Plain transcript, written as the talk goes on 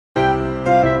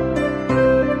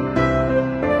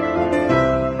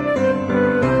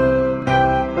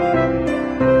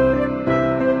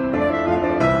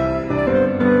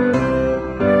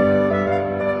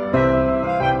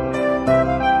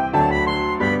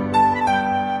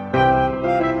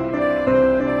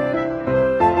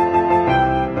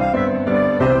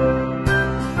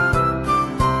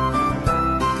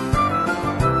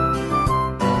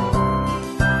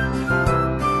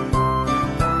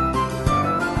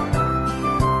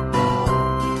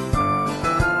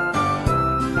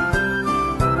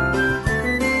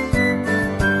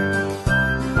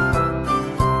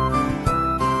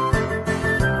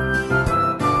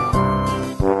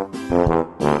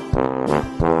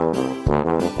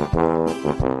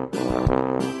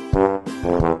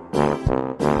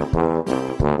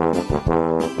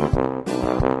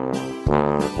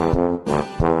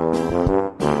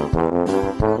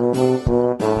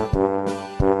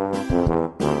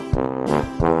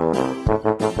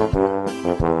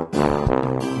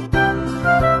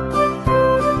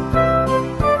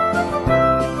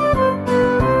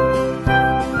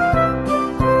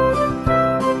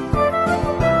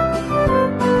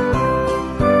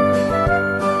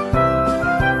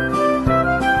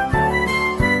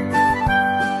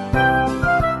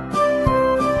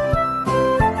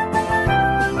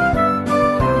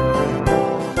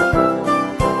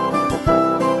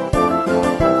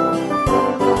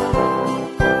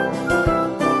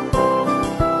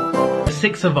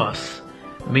6 of us.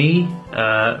 Me,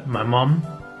 my mum,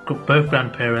 both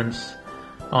grandparents,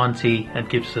 auntie and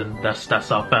Gibson.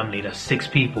 That's our family. That's 6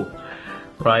 people,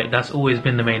 right? That's always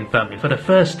been the main family. For the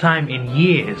first time in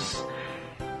years,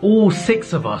 all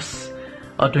 6 of us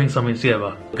are doing something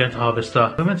together. We're going to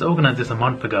Harvester. We meant to organise this a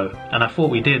month ago, and I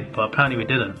thought we did, but apparently we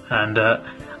didn't. And I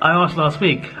asked last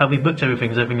week, have we booked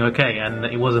everything? Is everything okay? And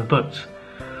it wasn't booked.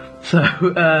 So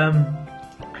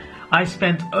I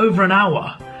spent over an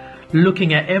hour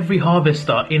looking at every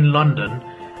Harvester in London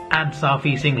and South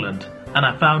East England, and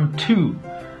I found 2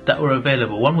 that were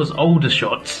available. One was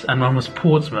Aldershot and one was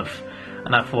Portsmouth.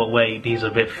 And I thought, wait, these are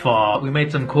a bit far. We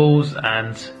made some calls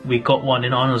and we got one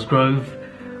in Arnos Grove,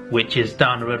 which is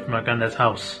down the road from my granddad's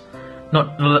house.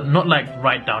 Not like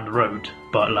right down the road,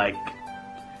 but like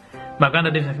my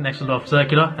granddad lives next to North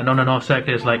Circular, and on and off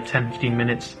Circular is like 10-15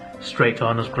 minutes straight to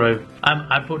Arnos Grove.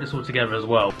 I brought this all together as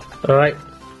well. Alright,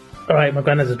 my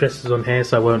granddad's address is on here,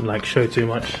 so I won't like show too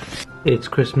much. It's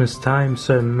Christmas time,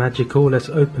 so magical. Let's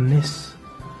open this.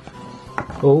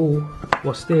 Oh,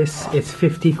 what's this? It's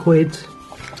 50 quid.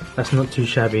 That's not too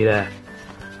shabby there.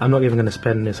 I'm not even going to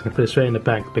spend this. I'm going to put it straight in the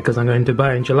bank because I'm going to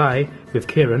buy in July with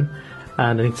Kieran,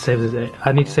 and I need to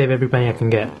save every penny I can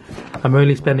get. I'm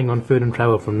only spending on food and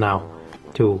travel from now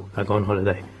till I go on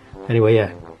holiday. Anyway,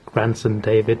 yeah, grandson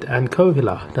David and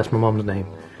Kohila. That's my mom's name.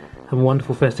 Have a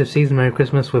wonderful festive season. Merry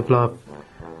Christmas with love.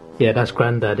 Yeah, that's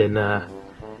granddad in our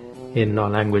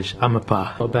language.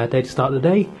 Amapa. Not a bad day to start the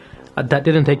day. That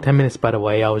didn't take 10 minutes, by the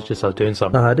way. I was doing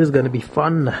something. This is going to be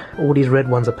fun. All these red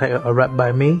ones are wrapped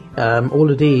by me.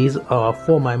 All of these are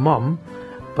for my mum,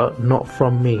 but not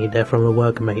from me. They're from her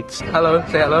workmates. Hello,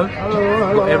 say hello.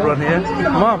 Hello. Got everyone here.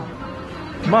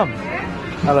 Mum.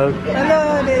 Hello.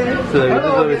 Hello there. So this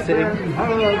is where we're sitting.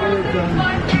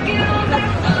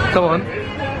 Come on.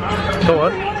 Oh,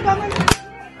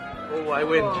 I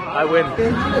win.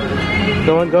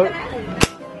 Go on, go.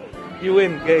 You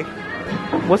win, okay?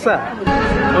 What's that?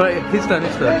 Alright, his turn.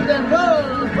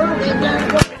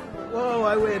 Whoa,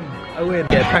 I win.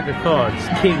 Get a pack of cards.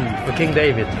 For King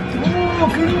David. Oh,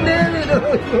 King David.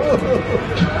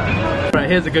 Right,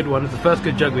 here's a good one. It's the first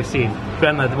good joke we've seen.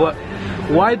 Grandad,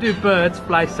 why do birds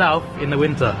fly south in the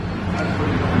winter?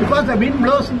 Because the wind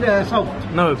blows in the south.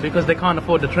 No, because they can't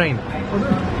afford the train.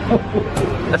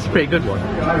 That's a pretty good one.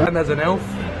 Grandad's an elf.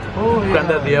 Oh, yeah.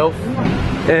 Grandad the elf.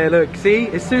 Yeah, look, see,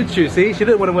 it suits you. See, she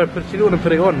didn't want to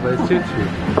put it on, but it suits you.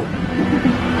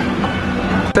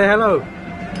 Say hello.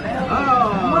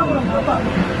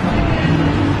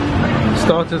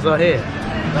 Starters are here.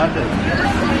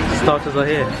 Starters are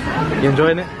here. You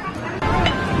enjoying it?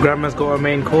 Grandma's got her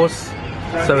main course,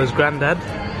 so has Granddad.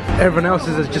 Everyone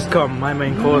else's has just come. My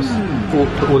main course,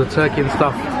 all the turkey and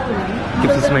stuff.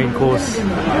 Gives us main course.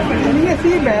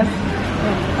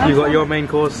 You got your main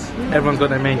course, everyone's got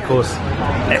their main course.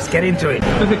 Let's get into it.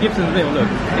 Look at Gibson's meal, look.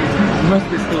 Most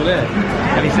of it's still there.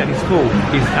 And he said he's full.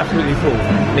 He's absolutely full.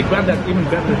 Even Granddad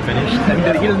finished.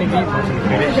 And he doesn't even eat much to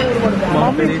finish.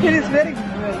 Mom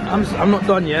finished. I'm not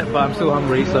done yet, but I'm still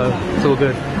hungry, so it's all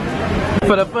good.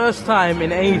 For the first time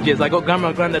in ages, I got Grandma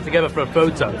and Granddad together for a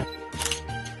photo.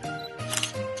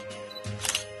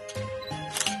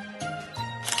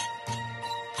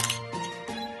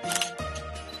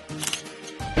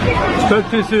 Spoke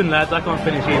too soon, lads. I can't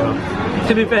finish either.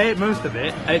 To be fair, I ate most of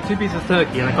it. I ate 2 pieces of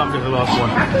turkey and I can't do the last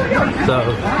one.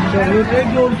 So,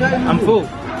 I'm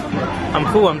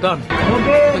full. I'm done.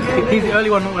 He's the only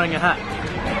one not wearing a hat.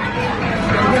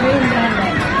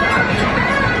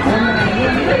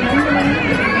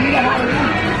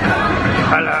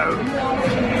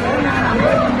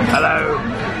 Hello.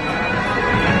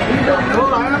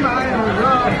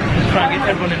 Just try and get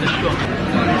everyone in the shot.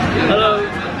 Hello.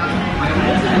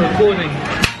 I'm recording.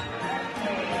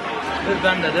 There's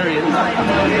Granddad, there he is.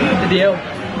 Video.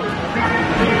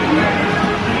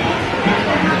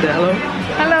 Say hello.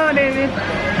 Hello, David.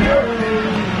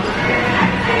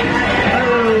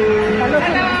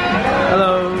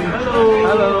 Hello.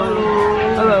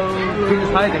 He's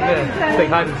just hiding there. It's like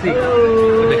hide and seek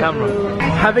with the camera.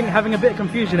 Having a bit of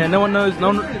confusion here. No one knows.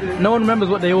 No one remembers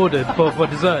what they ordered for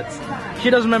desserts. She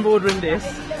doesn't remember ordering this.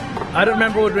 I don't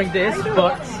remember ordering this,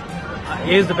 but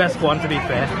here's the best one, to be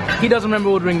fair. He doesn't remember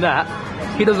ordering that.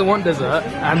 He doesn't want dessert,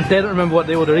 and they don't remember what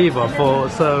they order either.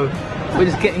 So we're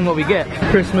just getting what we get.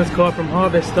 Christmas card from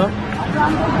Harvester.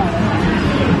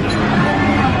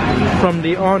 From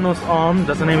the Arnos Arms,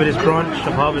 that's the name of this branch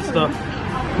of Harvester.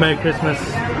 Merry Christmas.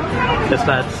 Yes,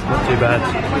 lads, not too bad.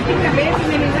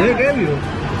 They gave you?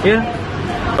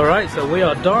 Yeah. Alright, so we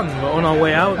are done. We're on our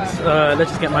way out.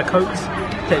 Let's just get my coat.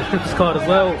 Take the Christmas card as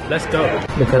well. Let's go.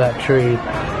 Look at that tree.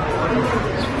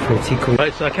 Pretty cool.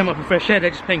 Right, so I came up for fresh air. They're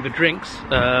just paying for drinks.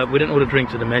 We didn't order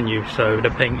drinks to the menu, so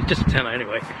they're paying just a tenner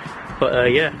anyway.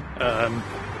 But yeah,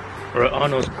 we're at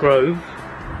Arnold's Grove.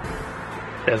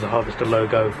 There's a Harvester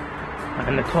logo,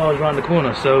 and the car's around the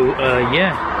corner. So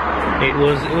yeah, it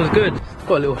was good.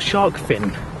 Got a little shark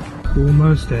fin.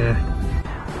 Almost there.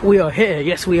 We are here.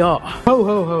 Yes, we are. Ho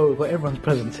ho ho! Got everyone's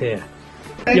presents here.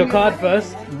 Your card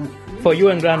first for you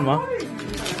and Grandma.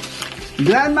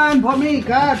 Grandma and for me,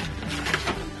 card.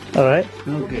 All right.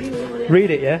 Okay. Read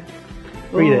it, yeah.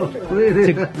 Read it. Read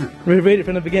it. Read it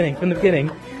from the beginning. From the beginning.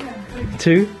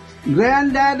 To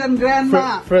Granddad and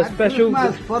grandma For a at special-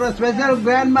 Christmas, for a special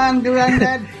grandma and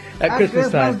granddad at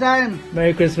Christmas time.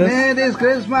 Merry Christmas. May this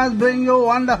Christmas bring you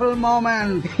wonderful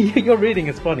moments, Your reading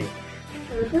is funny.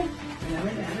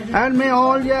 and may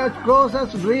all your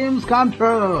closest dreams come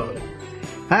true.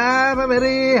 Have a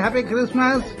very happy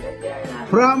Christmas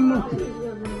from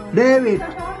David.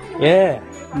 Yeah.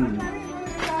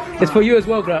 It's for you as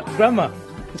well, Grandma.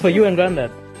 It's for you and Granddad.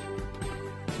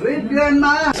 Read,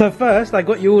 grandma. So first, I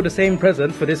got you all the same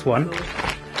present for this one.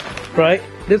 Right?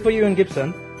 This for you and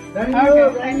Gibson. Thank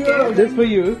you, thank you. This for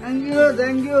you. Thank you,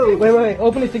 thank you. Wait.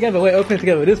 Open it together. Open it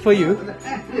together. This for you.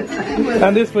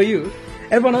 And this for you.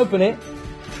 Everyone open it.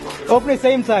 Open it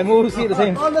same time. We'll see it the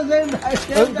same. All the same time.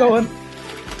 Oh, go on.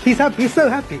 He's happy. He's so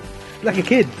happy. Like a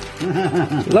kid.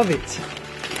 Love it.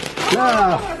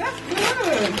 Yeah.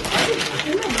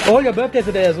 All your birthdays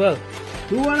are there as well.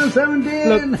 217.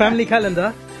 Look, family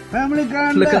calendar. Family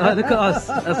calendar. Look at us.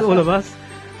 That's all of us.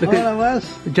 Look All at of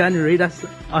us. January. That's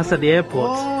us at the airport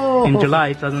Oh. in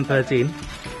July 2013.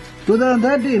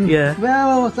 2013. Yeah. Where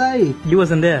was I? You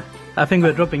wasn't there. I think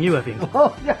we're dropping you. I think.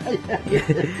 Oh, yeah.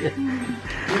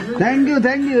 Thank you,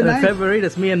 thank you. In Nice. February,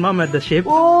 that's me and Mum at the ship.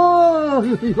 Oh,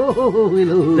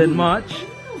 Then March,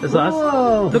 that's us.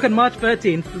 Oh. Look at March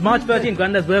 13th. March 13th,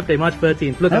 Granddad's birthday. March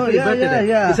 13th. Look, I Oh, put his yeah, birthday yeah, there.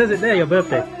 yeah. It says it there. Your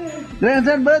birthday.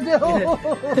 Grandson birthday.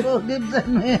 Oh,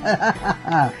 Gibson.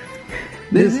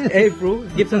 This is April.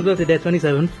 Gibson's birthday there,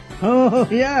 27th. Oh,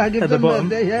 yeah, At the Gibson bottom.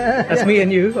 birthday. Yeah. That's me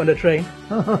and you on the train.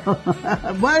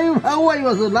 Why? How I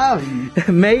was so laughing?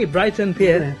 May, Brighton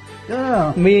Pier.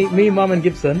 Oh. Me, Mum and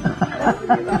Gibson.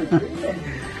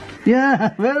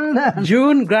 Yeah, well done.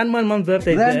 June, Grandma and Mum's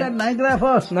birthday is Granddad there. Niagara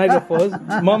Falls. Niagara Falls.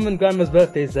 Mum and Grandma's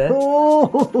birthday is there.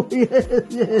 Oh, yes,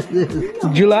 yes,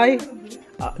 yes. July,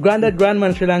 Granddad, Grandma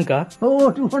in Sri Lanka.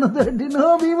 Oh, 213.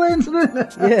 Oh, we were in Sri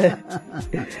Lanka. Yeah.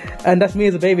 And that's me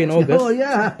as a baby in August. Oh,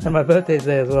 yeah. And my birthday is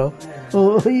there as well.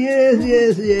 Oh, yes,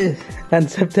 yes, yes. And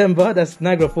September, that's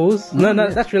Niagara Falls. No,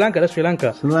 that's Sri Lanka. That's Sri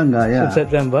Lanka. Sri Lanka, yeah. In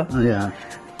September. Oh, yeah.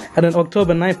 And then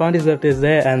October 9th, Auntie's birthday is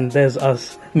there, and there's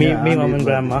us, me, Mum and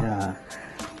Grandma. Yeah.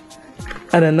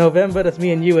 And then November, that's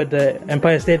me and you at the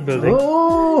Empire State Building.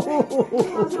 Oh,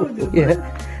 Yeah.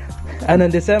 And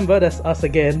then December, that's us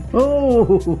again.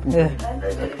 oh, Yeah.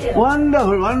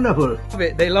 wonderful, wonderful. Love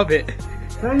it. They love it.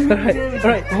 Thank you. All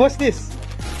right. What's this?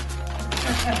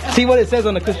 See what it says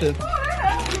on the cushion.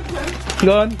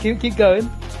 Go on. Keep going.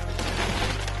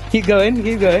 Keep going.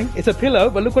 Keep going. It's a pillow,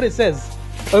 but look what it says.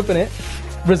 Open it.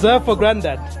 Reserved for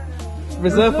Granddad.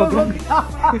 Reserved for Granddad.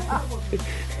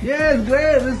 Yes,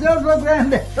 great. Reserved for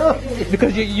granddad.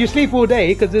 Because you sleep all day,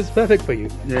 because it's perfect for you.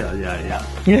 Yeah, yeah, yeah.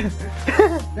 Yeah.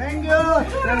 Thank you.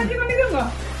 Thank you.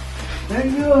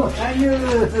 Thank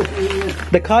you.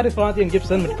 The card is for Auntie and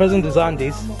Gibson, the present is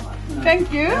Auntie's.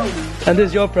 Thank you. And this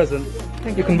is your present.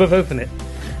 You can both open it.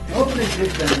 Open it,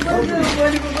 Gibson.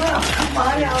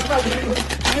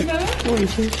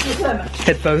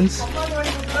 Headphones.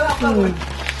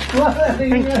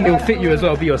 It will fit you as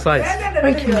well, be your size.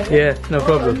 Thank you. Yeah, no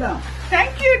problem.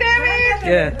 Thank you, David.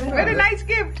 Yeah. Very nice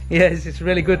gift. Yeah, it's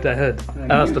really good, I heard.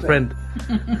 I asked a friend.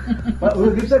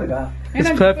 It's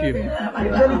perfume.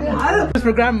 This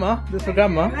for Grandma. This for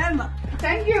Grandma.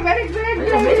 Thank you. Very great,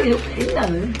 David.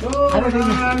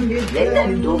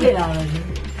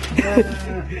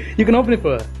 You can open it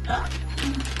for her.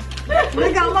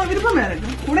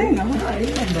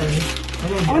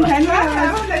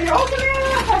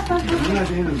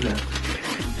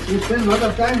 You spend a lot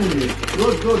of time with it.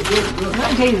 Good, good, good, good.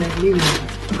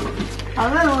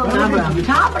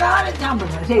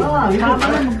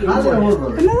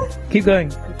 Keep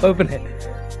going. Open it.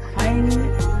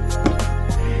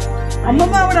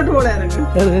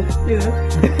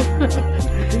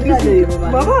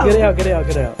 Get it out, get it out,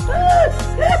 get it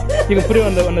out. You can put it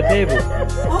on the table.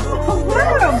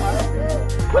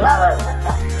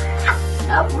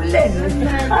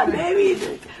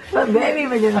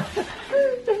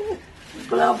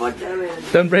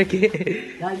 Don't break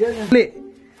it.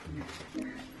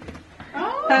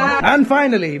 And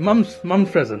finally, Mum's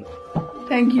present.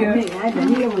 Thank you.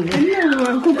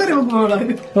 Cooker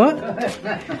What?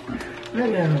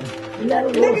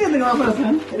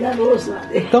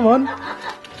 Come on.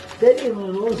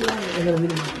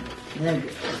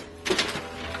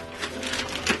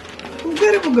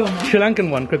 Sri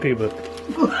Lankan one, cookery book.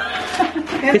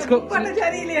 It's got.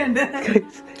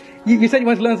 You said you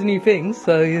want to learn some new things,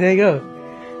 so there you go.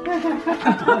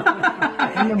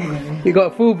 You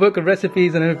got a full book of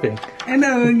recipes and everything. And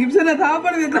Gibson a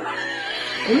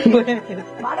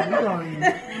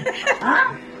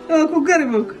cooker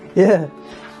book. Yeah.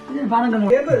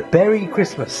 Berry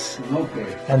Christmas.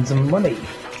 And some money.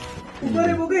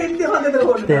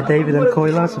 There, David and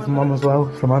Koilas from Mum as well,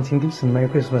 from Auntie Inglis, and Merry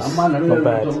Christmas. Not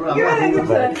bad. Not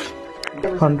bad.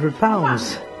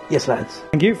 £100. Yes, lads.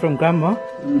 Thank you from Grandma.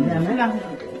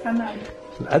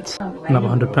 Lads. Another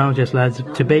 £100. Yes, lads.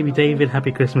 To baby David,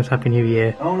 Happy Christmas, Happy New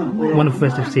Year. Wonderful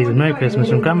festive season. Merry Christmas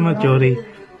from Grandma, Geordie,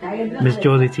 Miss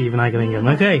Geordie, Steve, and I Gillingham.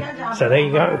 Okay, so there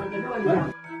you go.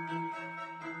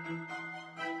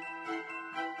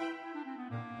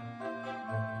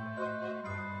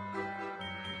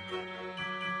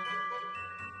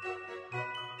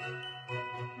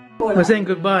 We're saying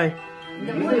goodbye.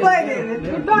 Goodbye, David.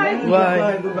 Goodbye.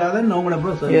 Bye.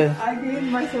 Yeah. I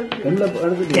cleaned myself.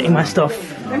 Getting my stuff.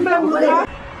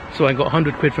 So I got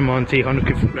 100 quid from Auntie, 100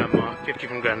 quid from Grandma, 50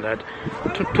 from Granddad.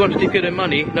 250 quid in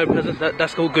money, no presents.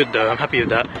 That's all good though. I'm happy with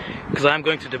that because I am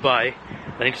going to Dubai.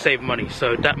 I need to save money,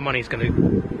 so that money is going to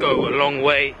go a long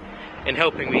way in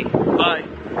helping me. Bye.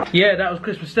 Yeah, that was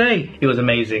Christmas Day. It was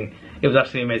amazing. It was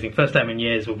absolutely amazing. First time in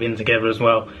years we've been together as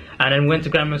well. And then went to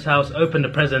Grandma's house, opened the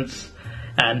presents,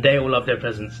 and they all loved their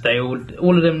presents.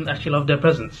 All of them actually loved their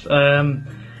presents.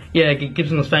 Yeah,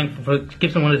 Gibson was thankful for.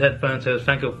 Gibson wanted headphones, so I was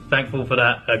thankful for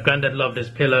that. Granddad loved his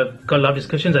pillow, loved his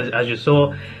cushions, as you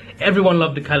saw. Everyone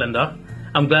loved the calendar.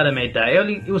 I'm glad I made that.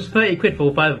 It was 30 quid for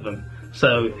all 5 of them.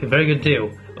 So a very good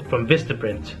deal from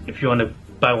Vistaprint. If you want to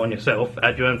buy one yourself,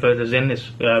 add your own photos in. It's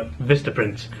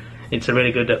Vistaprint. It's a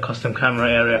really good custom camera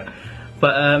area.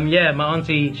 But yeah, my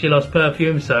auntie, she loves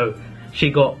perfume, so she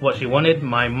got what she wanted.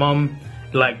 My mum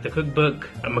liked the cookbook,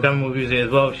 and my grandma will use it as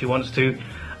well if she wants to.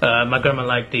 My grandma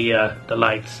liked the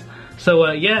lights.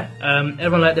 So yeah,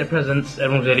 everyone liked their presents.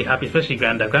 Everyone was really happy, especially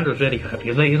Granddad. Granddad was really happy. He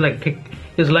was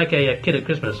like a kid at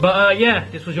Christmas. But yeah,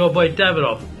 this was your boy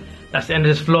Davidoff. That's the end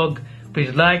of this vlog.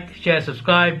 Please like, share,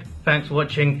 subscribe. Thanks for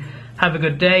watching. Have a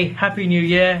good day. Happy New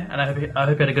Year, and I hope you had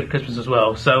a good Christmas as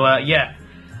well. So yeah,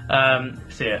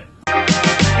 see ya.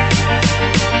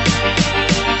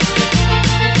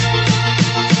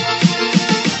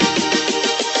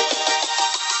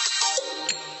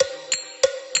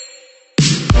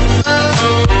 Oh